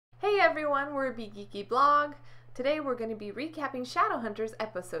Hey everyone, we're Be Geeky Blog. Today we're going to be recapping Shadowhunters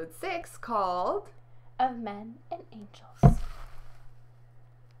episode 6 called Of Men and Angels.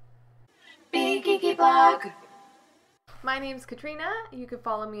 Be Geeky Blog. My name's Katrina. You can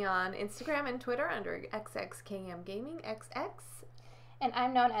follow me on Instagram and Twitter under XXKMGamingXX. And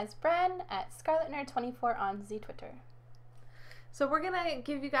I'm known as Bren at ScarletNerd24 on Twitter. So we're going to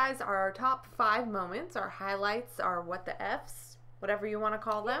give you guys our top 5 moments, our highlights, our what the Fs, whatever you want to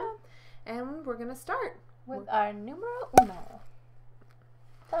call them. And we're going to start with our numero uno,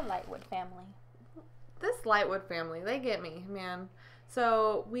 the Lightwood family. This Lightwood family, they get me, man.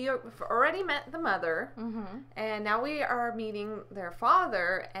 So we've already met the mother, and now we are meeting their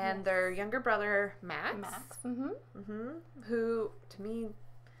father and their younger brother, Max. Who, to me,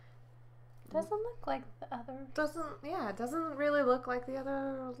 doesn't look like the other. Doesn't really look like the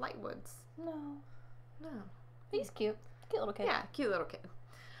other Lightwoods. No. He's cute. Cute little kid. Yeah, cute little kid.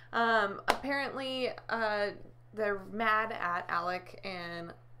 Apparently, they're mad at Alec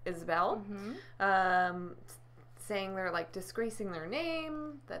and Isabel, saying they're like disgracing their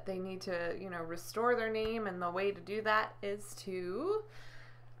name, that they need to, restore their name, and the way to do that is to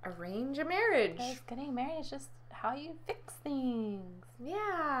arrange a marriage. Because getting married is just how you fix things.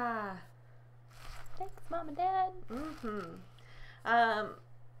 Yeah. Thanks, Mom and Dad.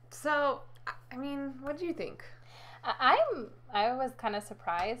 So, I mean, what do you think? I was kind of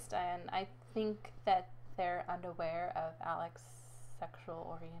surprised, and I think that they're unaware of Alec's sexual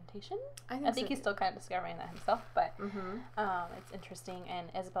orientation. I think he's still kind of discovering that himself, but it's interesting,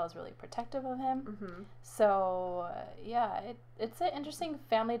 and Isabel's really protective of him. So, it's an interesting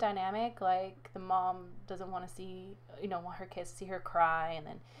family dynamic. Like, the mom doesn't want to see, want her kids to see her cry, and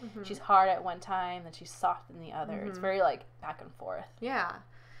then she's hard at one time, then she's soft in the other. It's very, like, back and forth. Yeah.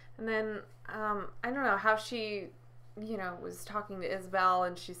 And then, I don't know how she, was talking to Isabel,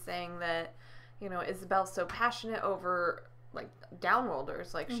 and she's saying that, Isabel's so passionate over, like,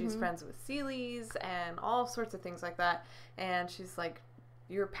 downworlders, like she's friends with Seelies and all sorts of things like that, and she's like,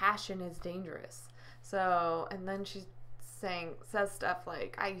 your passion is dangerous. So, and then she says stuff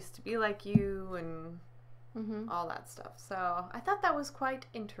like, I used to be like you, and all that stuff. So I thought that was quite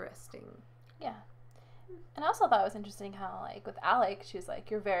interesting. Yeah. And I also thought it was interesting how, like, with Alec, she was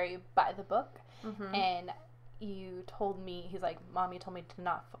like, you're very by the book, and you told me, he's like, Mom, you told me to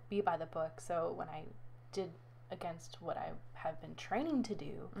not be by the book, so when I did against what I have been training to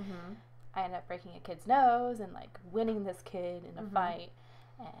do, I ended up breaking a kid's nose and, like, winning this kid in a fight,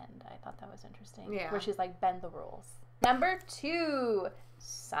 and I thought that was interesting. Yeah. Where she's like, bend the rules. Number 2,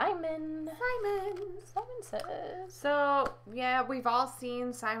 Simon says. So, yeah, we've all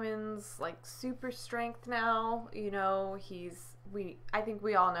seen Simon's, like, super strength now. I think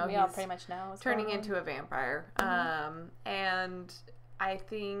we all know we all pretty much know turning into a vampire. And I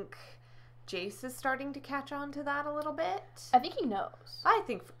think Jace is starting to catch on to that a little bit. I think he knows. I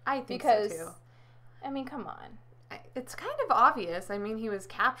think because, so too. I mean, come on. It's kind of obvious. I mean, he was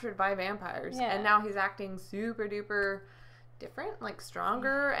captured by vampires, and now he's acting super duper different, like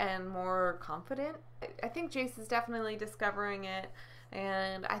stronger and more confident. I think Jace is definitely discovering it,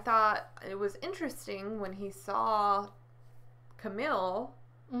 and I thought it was interesting when he saw Camille,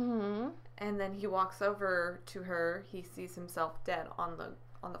 and then he walks over to her. He sees himself dead on the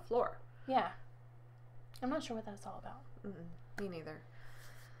floor. Yeah. I'm not sure what that's all about. Me neither.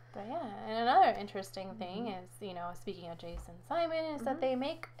 But yeah, and another interesting thing is, speaking of Jace and Simon, is that they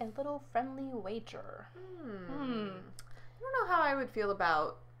make a little friendly wager. I don't know how I would feel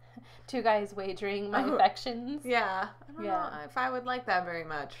about 2 guys wagering my affections. Yeah. I don't know if I would like that very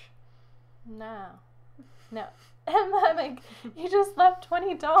much. No. And I'm like, you just left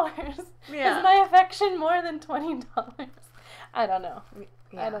 $20. Yeah. Is my affection more than $20? I don't know.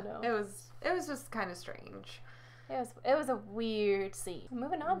 Yeah. I don't know. It was just kind of strange. It was a weird scene.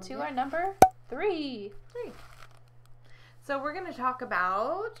 Moving on to our number 3. So we're going to talk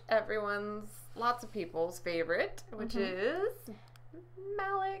about lots of people's favorite, which is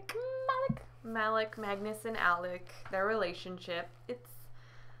Malik, Magnus, and Alec. Their relationship. It's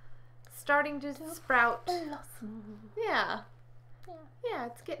starting to sprout. Yeah,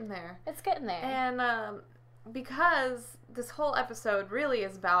 it's getting there. And because this whole episode really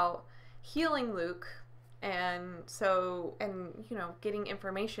is about healing Luke, and getting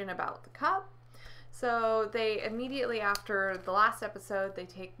information about the cup. So they immediately after the last episode, they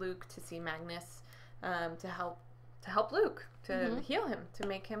take Luke to see Magnus, to help Luke, to heal him, to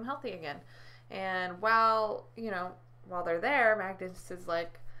make him healthy again. And while they're there, Magnus is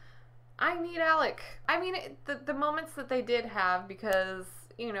like, I need Alec. I mean, the moments that they did have, because,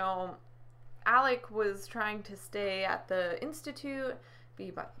 Alec was trying to stay at the Institute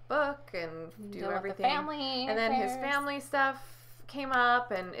be by the book and do everything. The family and then his family stuff came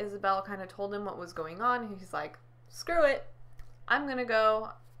up, and Isabel kind of told him what was going on. And he's like, screw it. I'm going to go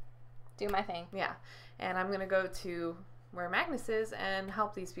do my thing. Yeah. And I'm going to go to where Magnus is and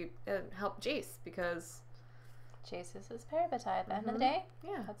help these people, help Jace, because Jace is his parabatai at the end of the day.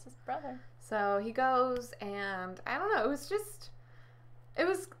 Yeah. That's his brother. So he goes, and I don't know, I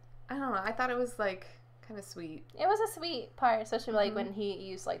don't know, I thought it was like kind of sweet. It was a sweet part, especially like when he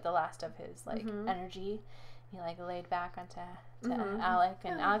used like the last of his like energy. He like laid back onto Alec,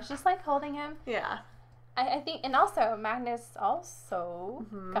 and Alec's just like holding him. Yeah. I think, and also Magnus also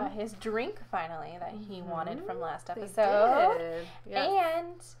got his drink finally that he wanted from last episode. They did. Yes.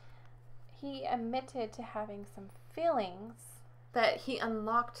 And he admitted to having some feelings. That he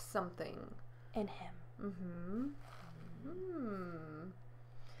unlocked something in him.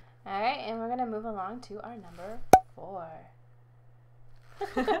 All right, and we're going to move along to our number 4.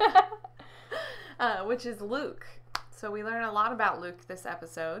 Which is Luke. So we learn a lot about Luke this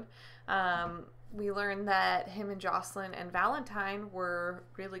episode. We learned that him and Jocelyn and Valentine were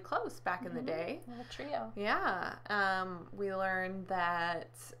really close back in the day. A trio. Yeah. We learned that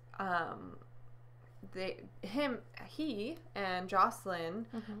he and Jocelyn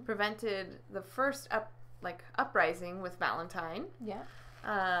prevented the first uprising with Valentine. Yeah.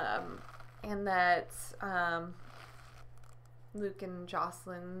 And that Luke and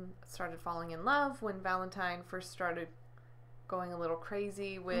Jocelyn started falling in love when Valentine first started going a little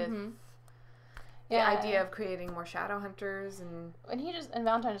crazy with the idea of creating more Shadowhunters, and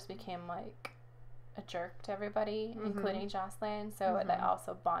Valentine just became like a jerk to everybody, including Jocelyn. So that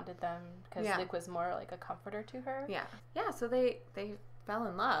also bonded them because Luke was more like a comforter to her. Yeah, yeah. So they fell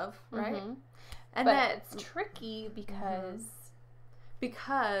in love, right? And but it's tricky because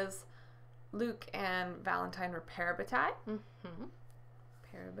Luke and Valentine were parabatai.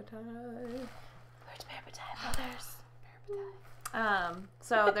 Parabatai. Where's parabatai, brothers? Parabatai.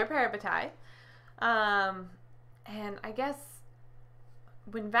 So they're parabatai. And I guess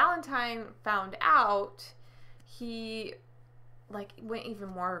when Valentine found out, he went even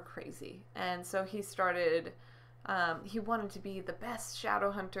more crazy. And so he started, he wanted to be the best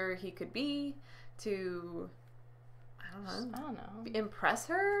Shadowhunter he could be to, I don't know. Impress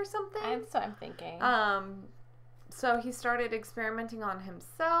her or something? That's what I'm thinking. So he started experimenting on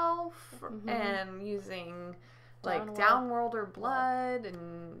himself and using downworlder blood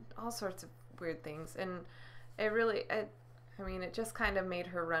and all sorts of weird things, and it just kind of made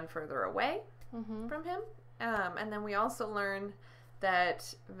her run further away from him. And then we also learned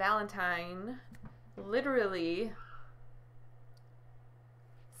that Valentine literally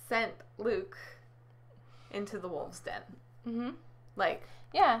sent Luke into the wolves' den.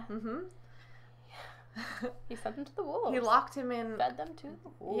 He sent him to the wolves. He locked him in. Fed them to the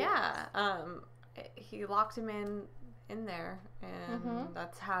wolves. Yeah. He locked him in there, and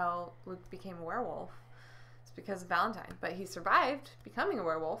that's how Luke became a werewolf. It's because of Valentine, but he survived becoming a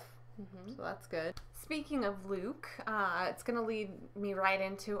werewolf, so that's good. Speaking of Luke, it's going to lead me right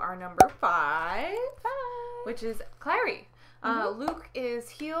into our number 5, which is Clary. Luke is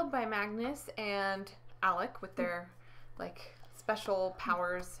healed by Magnus and Alec with their special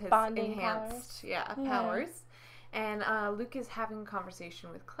powers, his bonding enhanced powers. And Luke is having a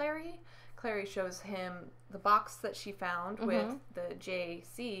conversation with Clary. Clary shows him the box that she found with the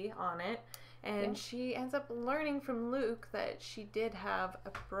JC on it, and she ends up learning from Luke that she did have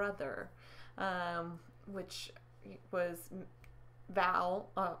a brother, which was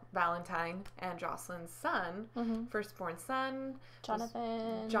Valentine and Jocelyn's son, firstborn son,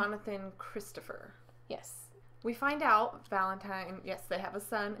 Jonathan Christopher. Yes. We find out Valentine, yes, they have a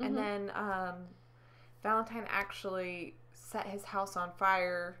son, and then Valentine actually set his house on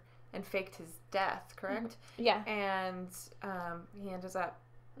fire and faked his death, correct? Yeah. And he ends up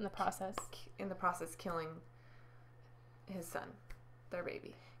in the process killing his son, their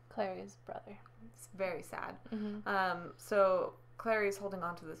baby. Clary's brother. It's very sad. So Clary's holding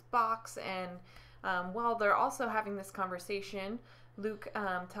on to this box, and while they're also having this conversation, Luke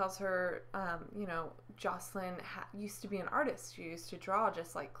tells her, Jocelyn used to be an artist. She used to draw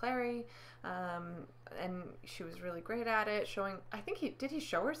just like Clary, and she was really great at it. Did he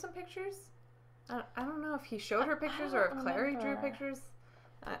show her some pictures? I don't know if he showed her pictures or if Clary drew pictures.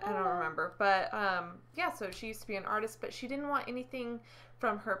 I don't remember. But, so she used to be an artist, but she didn't want anything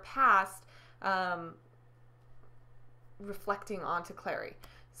from her past reflecting onto Clary.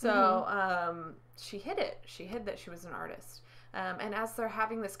 So she hid it. She hid that she was an artist. And as they're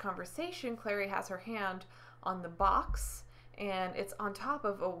having this conversation, Clary has her hand on the box, and it's on top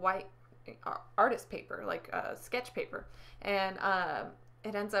of a white artist paper, like sketch paper. And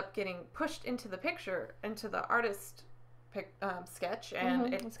it ends up getting pushed into the picture, into the artist sketch,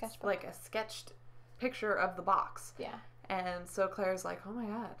 and it's like a sketched picture of the box. Yeah. And so Claire's like, oh my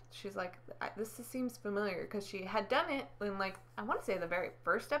god. She's like, this seems familiar, because she had done it in, like, I want to say the very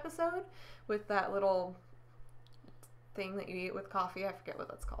first episode with that little thing that you eat with coffee. I forget what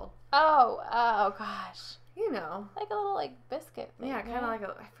that's called. Oh gosh. You know. Like a little, like, biscuit thing. Yeah, kind of like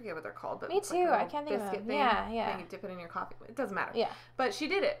I forget what they're called. But me too. like I can't think of it. Thing, yeah. Then you dip it in your coffee. It doesn't matter. Yeah. But she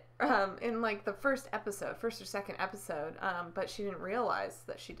did it in, like, the first or second episode. But she didn't realize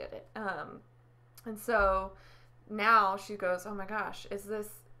that she did it. And so now she goes, oh my gosh, is this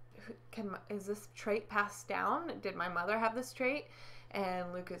trait passed down? Did my mother have this trait?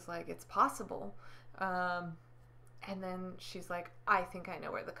 And Luke is like, it's possible. And then she's like, I think I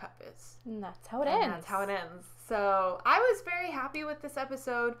know where the cup is. And that's how it ends. So I was very happy with this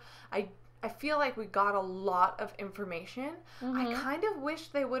episode. I feel like we got a lot of information. I kind of wish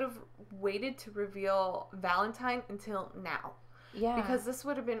they would have waited to reveal Valentine until now. Yeah. Because this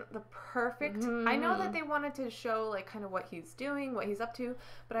would have been the perfect... I know that they wanted to show, like, kind of what he's doing, what he's up to,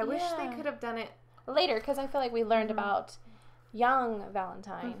 but I wish they could have done it... later, because I feel like we learned about young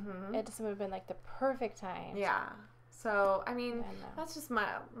Valentine. It just would have been, like, the perfect time. Yeah. So, I mean, that's just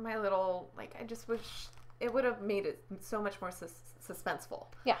my little... Like, I just wish it would have made it so much more suspenseful.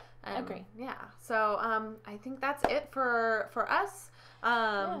 Yeah, I agree. Yeah. So, I think that's it for us.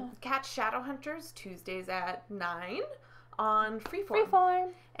 Catch Shadowhunters Tuesdays at 9 on Freeform. Freeform.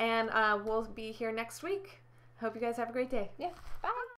 And we'll be here next week. Hope you guys have a great day. Yeah. Bye.